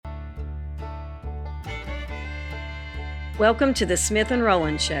Welcome to the Smith and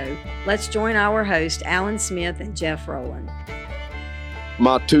Rowland Show. Let's join our host, Alan Smith and Jeff Rowland.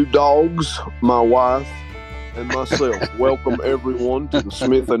 My two dogs, my wife, and myself. Welcome everyone to the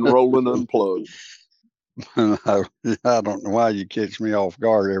Smith and Rowland Unplugged. I don't know why you catch me off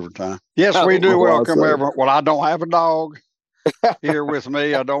guard every time. Yes, we do welcome everyone. Well, I don't have a dog here with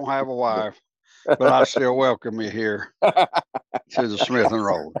me. I don't have a wife, but I still welcome you here to the Smith and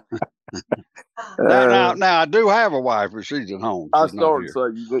Rowland. Now, I do have a wife, but she's at home. I started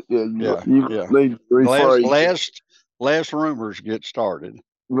saying, you need to rephrase. Lest rumors get started.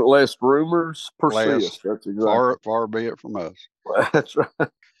 Lest rumors persist. That's exactly. Far be it from us. That's right.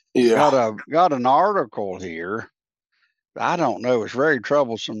 Yeah. Got an article here. I don't know. It's very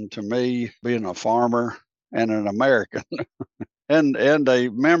troublesome to me being a farmer and an American and a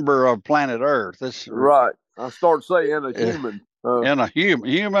member of planet Earth. This right. I start saying a human. And a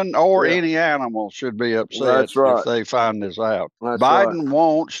human or any animal should be upset if they find this out. Biden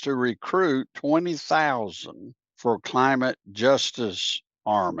wants to recruit 20,000 for climate justice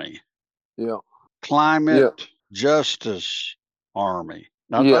army. Yeah. Climate justice army.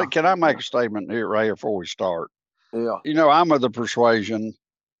 Now, can I make a statement here right before we start? Yeah. You know, I'm of the persuasion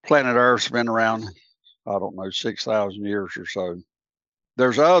planet Earth's been around, 6,000 years or so.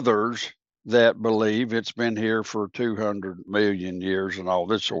 There's others that believe it's been here for 200 million years and all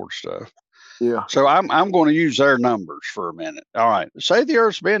this sort of stuff. Yeah. So I'm going to use their numbers for a minute. All right. Say the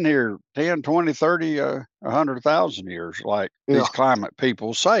Earth's been here 10, 20, 30, 100,000 years, like these climate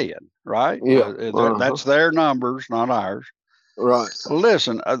people saying, right? Yeah. That's their numbers, not ours. Right.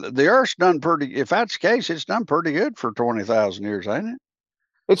 Listen, the Earth's done if that's the case, it's done pretty good for 20,000 years, ain't it?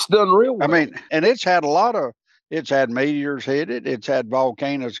 It's done real well. I mean, and it's had it's had meteors hit it. It's had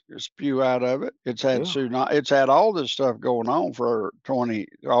volcanoes spew out of it. It's had tsunami. It's had all this stuff going on for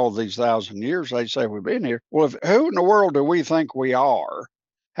all these 1,000 years. They say we've been here. Well, who in the world do we think we are?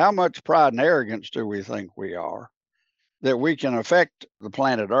 How much pride and arrogance do we think we are that we can affect the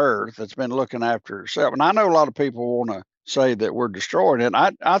planet Earth that's been looking after itself? And I know a lot of people want to say that we're destroying it.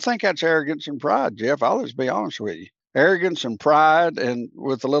 I think that's arrogance and pride, Jeff. I'll just be honest with you. Arrogance and pride, and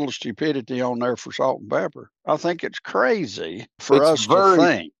with a little stupidity on there for salt and pepper. I think it's crazy for us to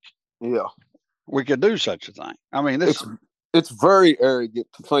think we could do such a thing. I mean, it's very arrogant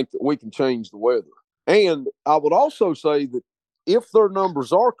to think that we can change the weather. And I would also say that if their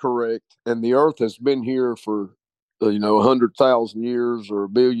numbers are correct and the Earth has been here for 100,000 years or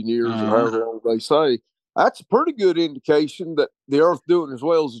 1 billion years or however long they say, that's a pretty good indication that the Earth doing as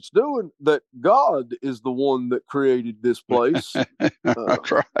well as it's doing, that God is the one that created this place.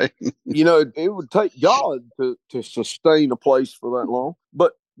 That's right. It would take God to sustain a place for that long.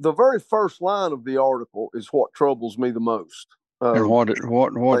 But the very first line of the article is what troubles me the most. And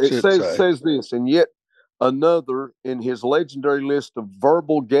what's it say? Says this, and yet another in his legendary list of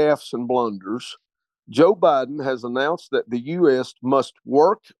verbal gaffes and blunders, Joe Biden has announced that the U.S. must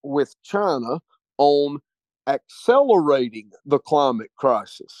work with China on accelerating the climate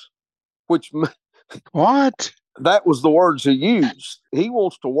crisis, which what? That was the words he used. He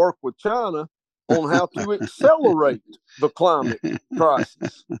wants to work with China on how to accelerate the climate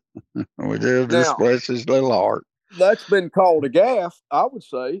crisis. We did this bless his little heart. That's been called a gaffe. I would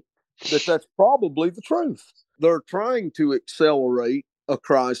say that's probably the truth. They're trying to accelerate a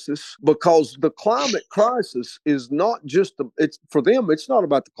crisis because the climate crisis is not just it's for them. It's not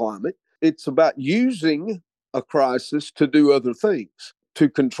about the climate. It's about using a crisis to do other things, to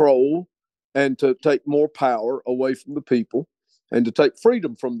control and to take more power away from the people and to take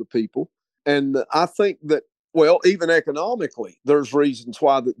freedom from the people. And I think that, even economically, there's reasons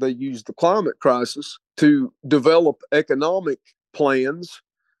why that they use the climate crisis to develop economic plans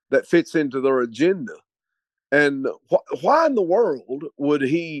that fits into their agenda. And why in the world would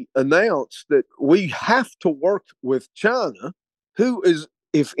he announce that we have to work with China, who is,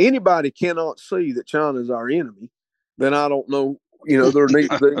 if anybody cannot see that China is our enemy, then I don't know, there needs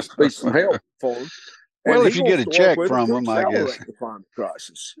to be some help for them. Well, if you get a check from them, I guess. The climate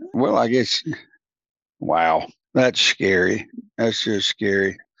crisis. Well, I guess, wow, that's scary. That's just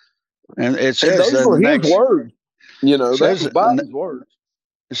scary. And it says those were his words. That's Biden's words.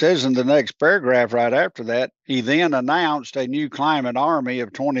 It says in the next paragraph right after that, he then announced a new climate army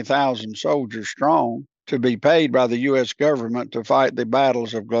of 20,000 soldiers strong to be paid by the U.S. government to fight the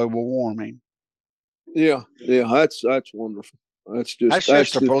battles of global warming. Yeah, that's wonderful. That's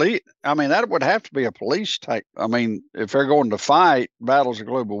just a police. I mean, that would have to be a police type. I mean, if they're going to fight battles of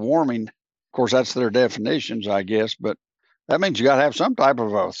global warming, of course, that's their definitions, I guess. But that means you got to have some type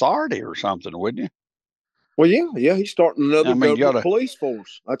of authority or something, wouldn't you? Well, yeah, he's starting another government police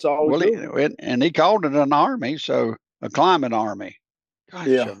force. That's all. Well, and he called it an army, so a climate army. Gosh,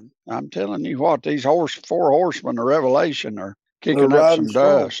 Yeah. I'm telling you what, these four horsemen of Revelation are They're kicking up riding some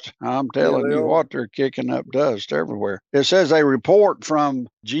strong. dust. I'm Yeah, telling they you are. what, they're kicking up dust everywhere. It says a report from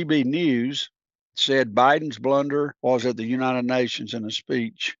GB News said Biden's blunder was at the United Nations in a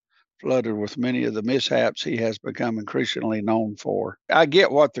speech flooded with many of the mishaps he has become increasingly known for. I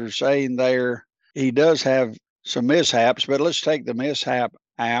get what they're saying there. He does have some mishaps, but let's take the mishap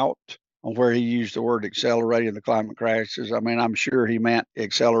out on where he used the word accelerating the climate crisis. I mean, I'm sure he meant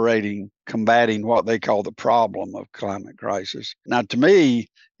accelerating, combating what they call the problem of climate crisis. Now, to me,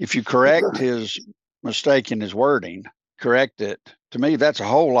 if you correct his mistake in his wording, correct it, to me, that's a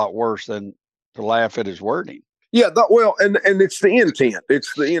whole lot worse than to laugh at his wording. Yeah, well, and it's the intent.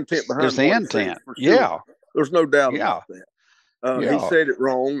 It's the intent behind It's the what intent. It says, for sure. Yeah. There's no doubt about that. He said it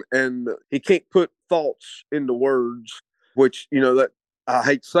wrong, and he can't put thoughts into words, which, that I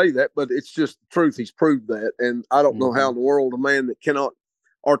hate to say that, but it's just the truth. He's proved that. And I don't know how in the world a man that cannot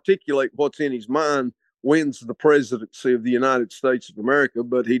articulate what's in his mind wins the presidency of the United States of America,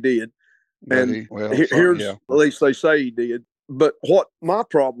 but he did. And here's, at least they say he did. But what my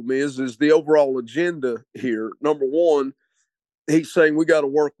problem is the overall agenda here. Number one, he's saying we got to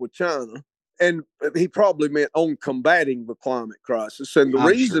work with China. And he probably meant on combating the climate crisis. And the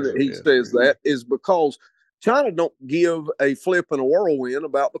reason that he says that is because China don't give a flip and a whirlwind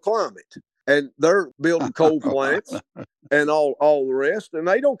about the climate. And they're building coal plants and all the rest. And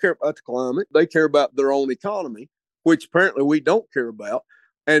they don't care about the climate. They care about their own economy, which apparently we don't care about.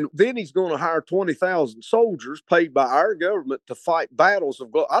 And then he's going to hire 20,000 soldiers paid by our government to fight battles of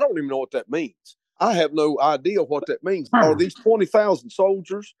I don't even know what that means. I have no idea what that means. Are these 20,000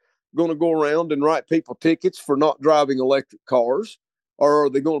 soldiers going to go around and write people tickets for not driving electric cars? Or are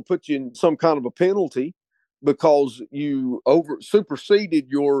they going to put you in some kind of a penalty because you superseded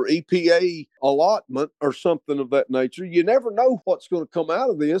your EPA allotment or something of that nature? You never know what's going to come out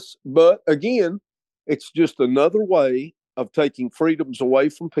of this. But again, it's just another way of taking freedoms away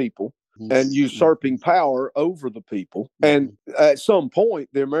from people and usurping power over the people. And at some point,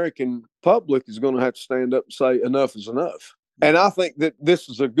 the American public is going to have to stand up and say enough is enough. And I think that this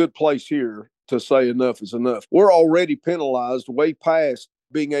is a good place here to say enough is enough. We're already penalized way past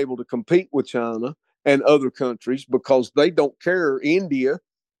being able to compete with China and other countries because they don't care. India,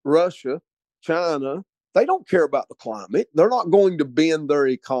 Russia, China, they don't care about the climate. They're not going to bend their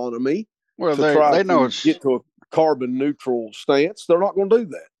economy to try to get to a carbon neutral stance. They're not going to do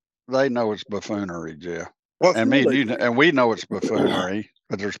that. They know it's buffoonery, Jeff. And we know it's buffoonery,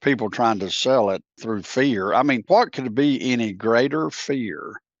 but there's people trying to sell it through fear. I mean, what could be any greater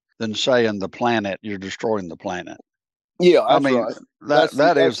fear than saying you're destroying the planet? Yeah, that's right.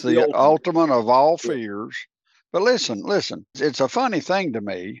 That is the ultimate of all fears. But listen, it's a funny thing to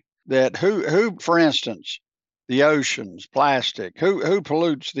me that who, for instance, the oceans, plastic, who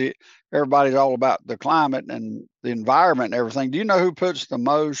pollutes everybody's all about the climate and the environment and everything. Do you know who puts the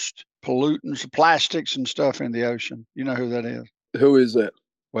most pollutants, plastics and stuff in the ocean? You know who that is? Who is that?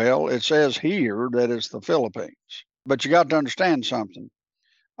 Well, it says here that it's the Philippines. But you got to understand something.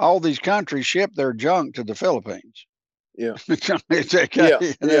 All these countries ship their junk to the Philippines. Yeah.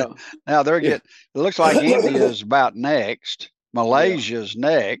 Now it looks like India is about next. Malaysia's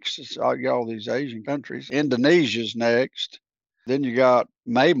next. It's all these Asian countries. Indonesia's next. Then you got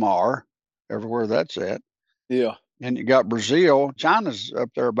Myanmar, everywhere that's at. Yeah. And you got Brazil. China's up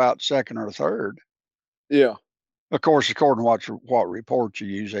there about second or third. Yeah. Of course, according to what reports you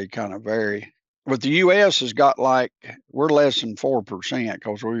use, they kind of vary. But the U.S. has got we're less than 4%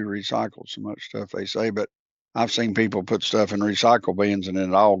 because we recycle so much stuff, they say. But I've seen people put stuff in recycle bins and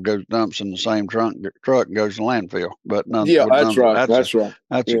it all dumps in the same truck and goes to landfill. But that's right.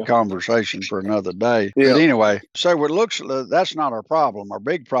 That's a conversation for another day. Yeah. But anyway, so that's not our problem. Our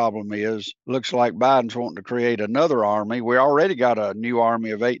big problem looks like Biden's wanting to create another army. We already got a new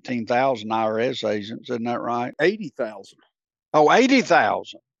army of 18,000 IRS agents. Isn't that right? 80,000. Oh,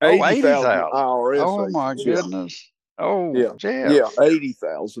 80,000. 80,000 IRS Oh, agents. my goodness. Oh, yeah. Jeff. Yeah,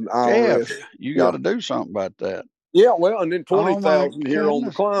 80,000 IRS. Jeff, you got to do something about that. Yeah, well, and then 20,000 here on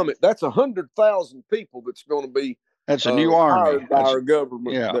the climate. That's 100,000 people that's going to be that's a new army hired by our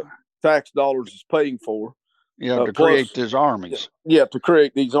government that tax dollars is paying for. Yeah, to create these armies. Yeah, to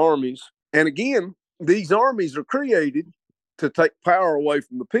create these armies. And again, these armies are created to take power away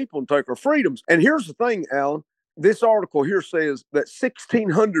from the people and take our freedoms. And here's the thing, Alan. This article here says that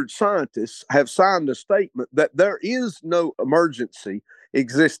 1,600 scientists have signed a statement that there is no emergency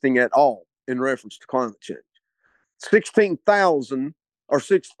existing at all in reference to climate change. 16,000 or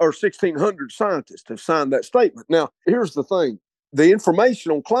 1,600 scientists have signed that statement. Now, here's the thing. The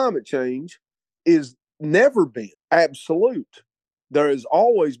information on climate change is never been absolute. There has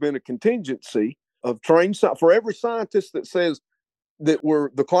always been a contingency of trained for every scientist that says that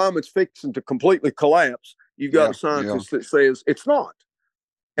the climate's fixing to completely collapse. You've got a scientist that says it's not.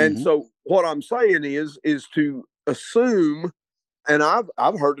 And so what I'm saying is to assume, and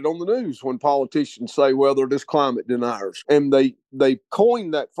I've heard it on the news when politicians say, well, they're just climate deniers. And they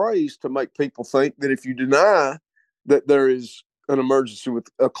coined that phrase to make people think that if you deny that there is an emergency with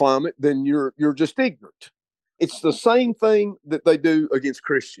a climate, then you're just ignorant. It's the same thing that they do against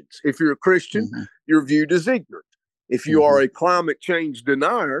Christians. If you're a Christian, you're viewed as ignorant. If you are a climate change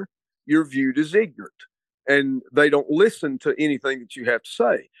denier, you're viewed as ignorant. And they don't listen to anything that you have to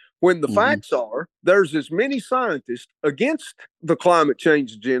say. When the facts are, there's as many scientists against the climate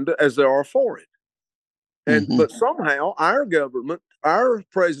change agenda as there are for it. And but somehow our government, our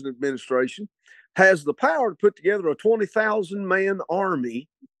present administration, has the power to put together a 20,000 man army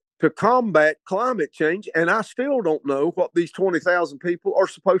to combat climate change. And I still don't know what these 20,000 people are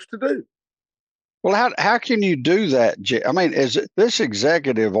supposed to do. Well, how can you do that? I mean, this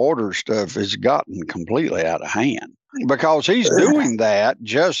executive order stuff has gotten completely out of hand because he's doing that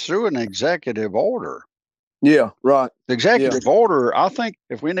just through an executive order. Yeah, right. The executive order, I think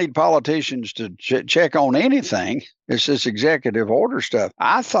if we need politicians to check on anything, it's this executive order stuff.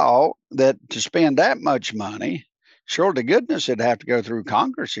 I thought that to spend that much money, sure to goodness it'd have to go through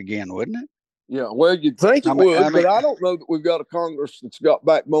Congress again, wouldn't it? Yeah, well, you'd think it would, but I don't know that we've got a Congress that's got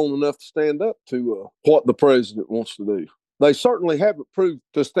backbone enough to stand up to what the president wants to do. They certainly haven't proved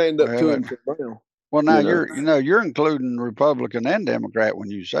to stand up to him now. Well, now you're including Republican and Democrat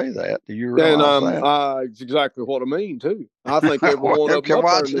when you say that. Do you realize that? It's exactly what I mean too. I think every one of them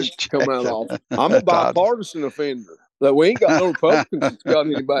up there needs to come out off. I'm a bipartisan offender. That we ain't got no Republicans that's got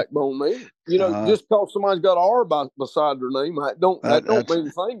any backbone there. Just because somebody's got R beside their name, that don't mean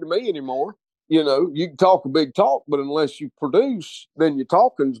anything to me anymore. You can talk a big talk, but unless you produce, then your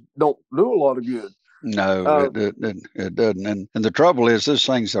talkings don't do a lot of good. No, it doesn't. And the trouble is, this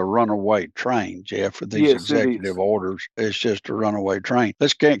thing's a runaway train, Jeff, with these executive orders. It's just a runaway train.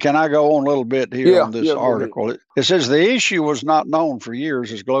 Can I go on a little bit here on this article? It says the issue was not known for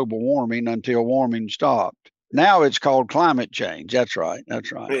years as global warming until warming stopped. Now it's called climate change. That's right.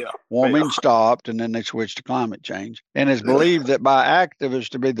 Yeah. Warming stopped, and then they switched to climate change. And it's believed that by activists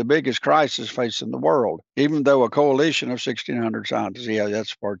to be the biggest crisis facing the world, even though a coalition of 1,600 scientists,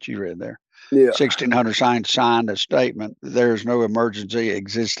 that's the part you read there. Yeah. 1,600 scientists signed a statement that there's no emergency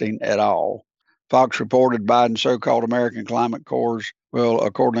existing at all. Fox reported Biden's so-called American Climate Corps will,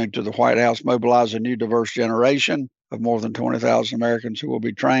 according to the White House, mobilize a new diverse generation of more than 20,000 Americans who will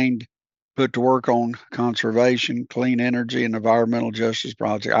be trained, put to work on conservation, clean energy, and environmental justice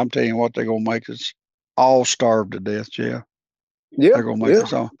projects. I'm telling you what, they're going to make us all starve to death, Jeff. Yeah, they're going to make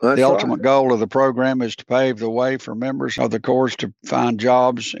us all. The ultimate goal of the program is to pave the way for members of the Corps to find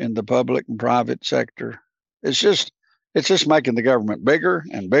jobs in the public and private sector. It's just making the government bigger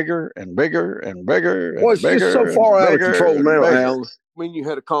and bigger and bigger and bigger. Well, it's just so far out of control now, Al. I mean, you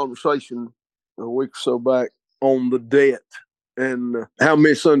had a conversation a week or so back on the debt and how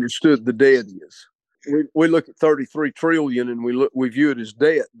misunderstood the debt is. We look at 33 trillion and we view it as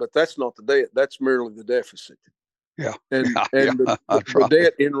debt, but that's not the debt. That's merely the deficit. Yeah. The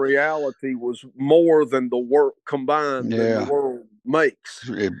debt in reality was more than the work combined than the world makes.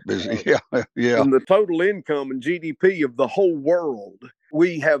 And the total income and GDP of the whole world,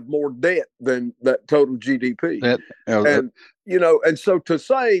 we have more debt than that total GDP. And so to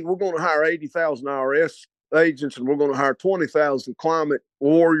say we're going to hire 80,000 IRS agents and we're going to hire 20,000 climate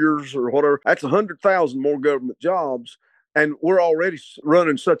warriors or whatever, that's 100,000 more government jobs. And we're already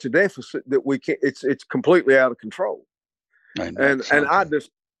running such a deficit that we can't. It's completely out of control. And I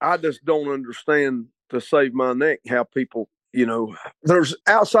just don't understand, to save my neck, how people, there's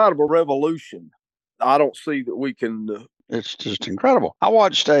outside of a revolution, I don't see that we can. It's just incredible. I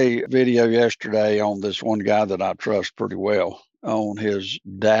watched a video yesterday on this one guy that I trust pretty well on his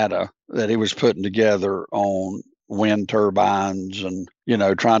data that he was putting together on wind turbines and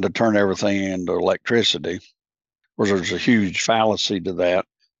trying to turn everything into electricity. There's a huge fallacy to that.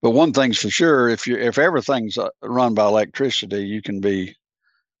 But one thing's for sure, if everything's run by electricity, you can be,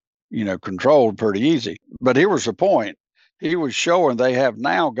 controlled pretty easy. But here was the point. He was showing they have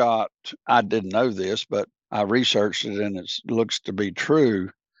now got, I didn't know this, but I researched it and it looks to be true,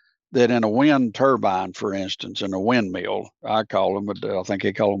 that in a wind turbine, for instance, in a windmill, I call them, but I think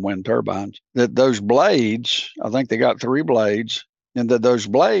they call them wind turbines, that those blades, I think they got 3 blades, and that those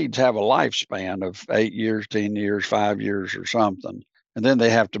blades have a lifespan of 8 years, 10 years, 5 years or something. And then they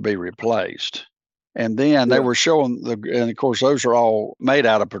have to be replaced. And then they were showing and of course, those are all made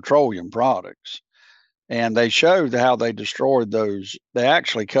out of petroleum products. And they showed how they destroyed those. They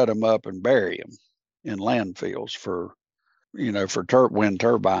actually cut them up and bury them in landfills for wind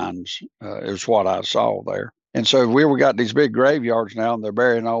turbines, is what I saw there. And so we got these big graveyards now, and they're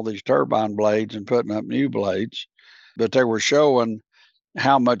burying all these turbine blades and putting up new blades. But they were showing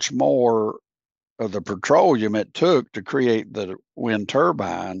how much more of the petroleum it took to create the wind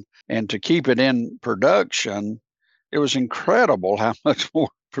turbine, and to keep it in production. It was incredible how much more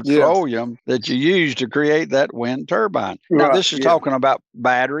petroleum that you use to create that wind turbine. Now, this is talking about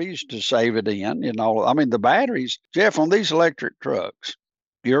batteries to save it in, I mean, the batteries, Jeff, on these electric trucks,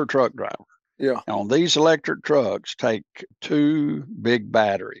 you're a truck driver. Yeah. And on these electric trucks, take 2 big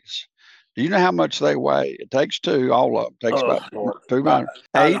batteries. Do you know how much they weigh? It takes 2, all of them. It takes about 2 batteries,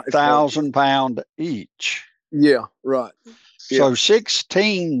 8,000 pounds each. Yeah, right. So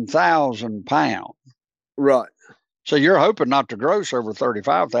 16,000 pounds. Right. So you're hoping not to gross over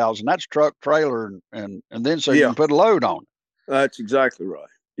 35,000. That's truck, trailer, and then so you can put a load on it. That's exactly right.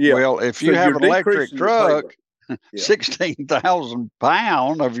 Yeah. Well, if you have an electric truck, 16,000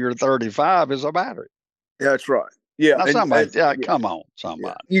 pounds of your 35 is a battery. That's right. Yeah. Now, come on,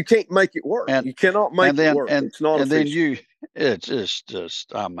 somebody. Yeah. You can't make it work. You cannot make it work. It's not efficient. It's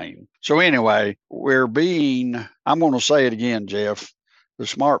just, I mean, so anyway, I'm going to say it again, Jeff, the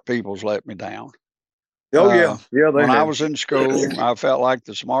smart people's let me down. Oh, yeah. Yeah. When I was in school, I felt like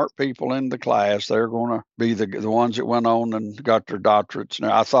the smart people in the class, they're going to be the ones that went on and got their doctorates.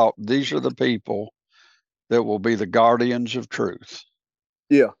 Now, I thought these are the people that will be the guardians of truth.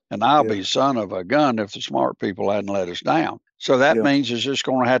 Yeah. And I'll be son of a gun if the smart people hadn't let us down. So that means there's just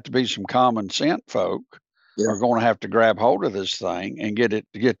going to have to be some common sense folk are going to have to grab hold of this thing and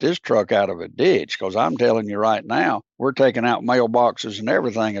get this truck out of a ditch. Because I'm telling you right now, we're taking out mailboxes and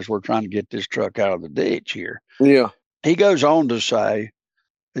everything as we're trying to get this truck out of the ditch here. Yeah. He goes on to say,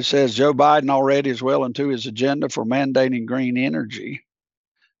 it says Joe Biden already is well into his agenda for mandating green energy,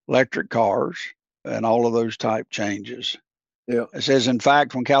 electric cars, and all of those type changes. Yeah. It says, in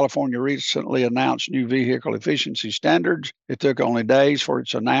fact, when California recently announced new vehicle efficiency standards, it took only days for it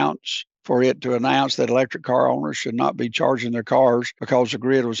to announce that electric car owners should not be charging their cars because the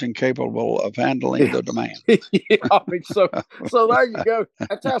grid was incapable of handling the demand. I mean, so there you go.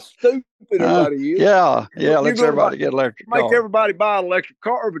 That's how stupid everybody is. Yeah. Let's everybody get electric car. Make everybody buy an electric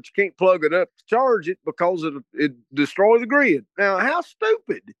car, but you can't plug it up to charge it because it destroy the grid. Now, how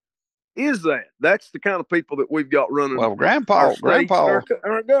stupid is that? That's the kind of people that we've got running. Well, Grandpa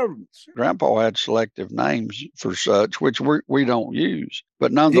our governments. Grandpa had selective names for such, which we don't use.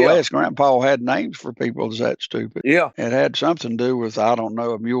 But nonetheless, Grandpa had names for people that's stupid. Yeah. It had something to do with, I don't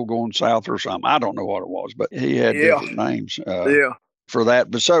know, a mule going south or something. I don't know what it was, but he had different names for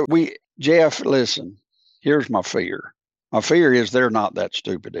that. But so Jeff, listen, here's my fear. My fear is they're not that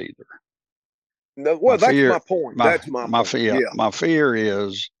stupid either. No, well, that's my point. That's my point. My fear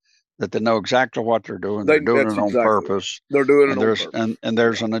is that they know exactly what they're doing. They're doing it on purpose. They're doing it on purpose. And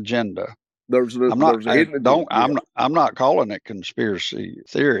there's an agenda. I'm not calling it conspiracy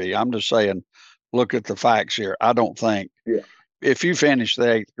theory. I'm just saying, look at the facts here. I don't think if you finish the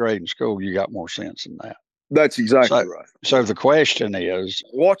 8th grade in school, you got more sense than that. That's exactly right. So the question is,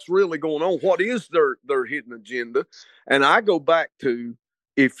 what's really going on? What is their hidden agenda? And I go back to,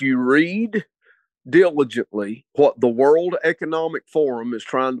 if you read diligently what the World Economic Forum is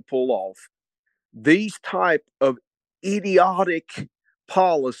trying to pull off, these type of idiotic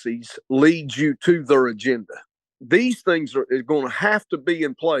policies lead you to their agenda. These things are going to have to be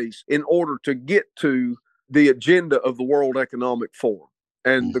in place in order to get to the agenda of the World Economic Forum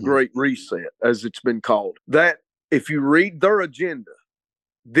and the Great Reset, as it's been called. That if you read their agenda,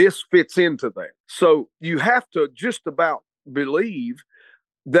 this fits into that. So you have to just about believe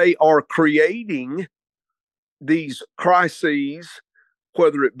they are creating these crises,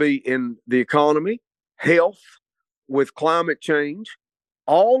 whether it be in the economy, health, with climate change.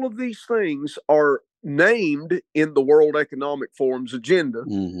 All of these things are named in the World Economic Forum's agenda,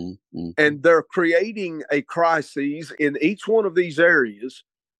 and they're creating a crisis in each one of these areas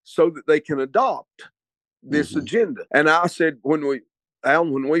so that they can adopt this agenda. And I said, me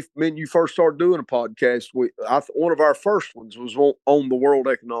and you first started doing a podcast, one of our first ones was on the World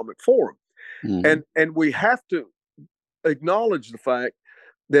Economic Forum. And we have to acknowledge the fact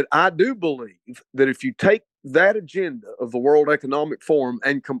that I do believe that if you take that agenda of the World Economic Forum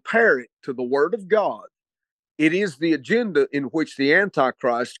and compare it to the Word of God, it is the agenda in which the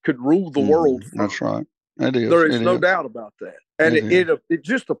Antichrist could rule the world from. That's right. It is. There is no doubt about that. And it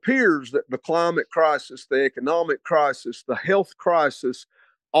just appears that the climate crisis, the economic crisis, the health crisis,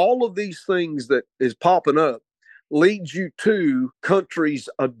 all of these things that is popping up leads you to countries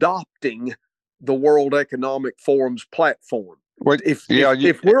adopting the World Economic Forum's platform.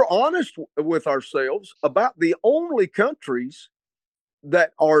 If we're honest with ourselves, about the only countries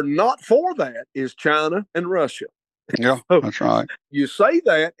that are not for that is China and Russia. Yeah, that's right. You say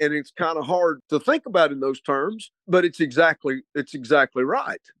that, and it's kind of hard to think about in those terms, but it's exactly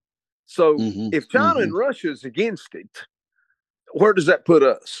right. So if China and Russia is against it, where does that put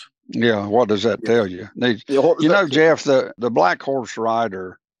us? Yeah, what does that tell you? Jeff, the black horse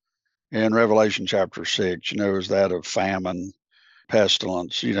rider in Revelation chapter 6, is that of famine,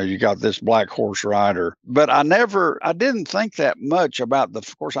 pestilence. You got this black horse rider. But I didn't think that much about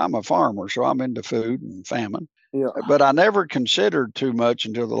of course, I'm a farmer, so I'm into food and famine. Yeah. But I never considered too much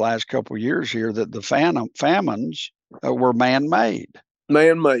until the last couple of years here that the famines were man-made.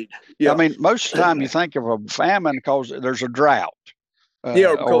 Man-made. Yeah. I mean, most of the time you think of a famine because there's a drought.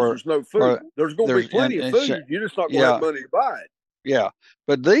 Because there's no food. There's going to be plenty of food. You're just not going to have money to buy it. Yeah.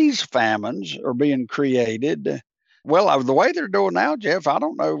 But these famines are being created. Well, the way they're doing now, Jeff, I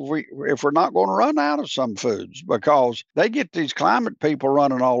don't know if we're not going to run out of some foods, because they get these climate people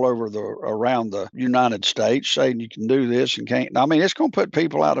running all over around the United States saying you can do this and can't. I mean, it's going to put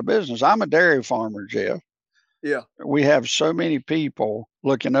people out of business. I'm a dairy farmer, Jeff. Yeah. We have so many people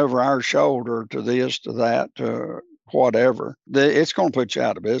looking over our shoulder to this, to that, to whatever. It's going to put you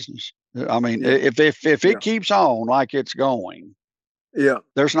out of business. I mean, if it keeps on like it's going,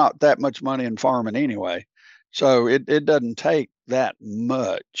 there's not that much money in farming anyway. So it doesn't take that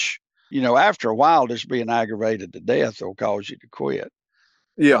much. After a while, just being aggravated to death will cause you to quit.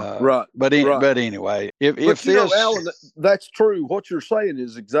 Yeah, right. But anyway, if Alan, that's true. What you're saying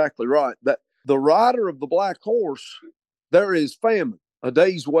is exactly right. That the rider of the black horse, there is famine, a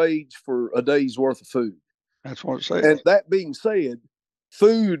day's wage for a day's worth of food. That's what it says. And that being said,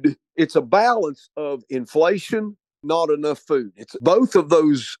 food, it's a balance of inflation, not enough food. It's both of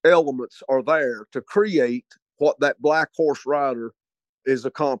those elements are there to create what that black horse rider is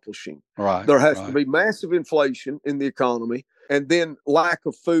accomplishing. Right. There has to be massive inflation in the economy, and then lack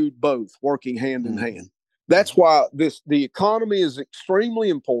of food, both working hand in hand. That's why the economy is extremely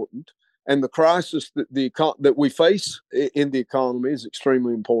important, and the crisis that we face in the economy is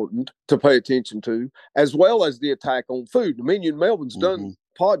extremely important to pay attention to, as well as the attack on food. Dominion Melvin's done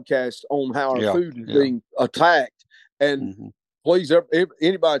podcasts on how our food is being attacked, and please,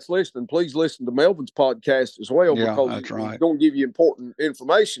 anybody that's listening, please listen to Melvin's podcast as well, because he's going to give you important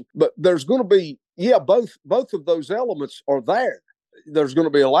information. But there's going to be, both of those elements are there. There's going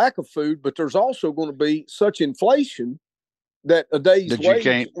to be a lack of food, but there's also going to be such inflation that a day's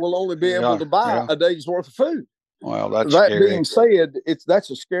wage will only be able to buy a day's worth of food. Well, that's that scary. Being said, that's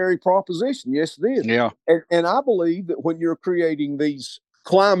a scary proposition. Yes, it is. Yeah. And I believe that when you're creating these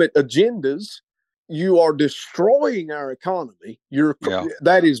climate agendas, you are destroying our economy.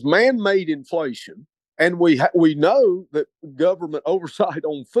 That is man-made inflation, and we know that government oversight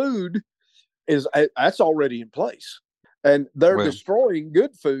on food that's already in place, and they're destroying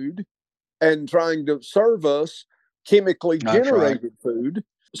good food and trying to serve us chemically generated food.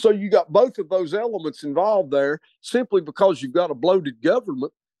 So you got both of those elements involved there, simply because you've got a bloated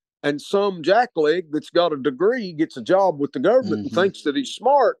government. And some jackleg that's got a degree gets a job with the government and thinks that he's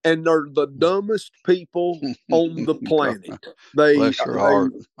smart, and they're the dumbest people on the planet. They are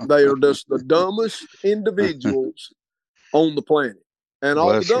just the dumbest individuals on the planet. And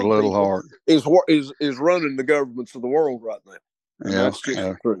all the dumb people is running the governments of the world right now. And that's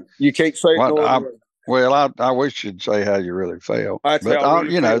just true. You can't say it no other way. Well, I wish you'd say how you really felt. That's how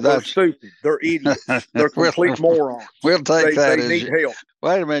they're stupid. They're idiots. They're complete morons. We'll take that. They need help.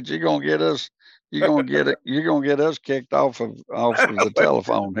 Wait a minute, you're gonna get us. You're gonna get us kicked off of the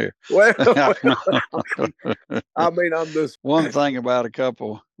telephone here. Well, I mean, I'm just one thing about a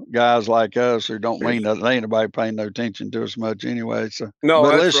couple guys like us who don't mean that ain't nobody paying no attention to us much anyway. So, no.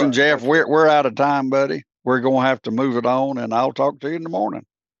 But listen, Jeff, we're out of time, buddy. We're gonna have to move it on, and I'll talk to you in the morning.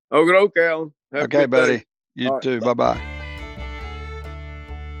 Okay, Alan. Okay, buddy. You too. Right. Bye-bye.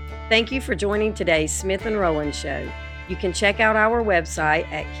 Thank you for joining today's Smith and Rowland Show. You can check out our website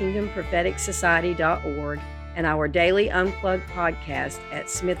at kingdompropheticsociety.org and our daily Unplugged podcast at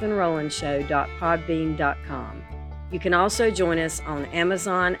smithandrowlandshow.podbean.com. You can also join us on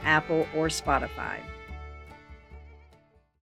Amazon, Apple, or Spotify.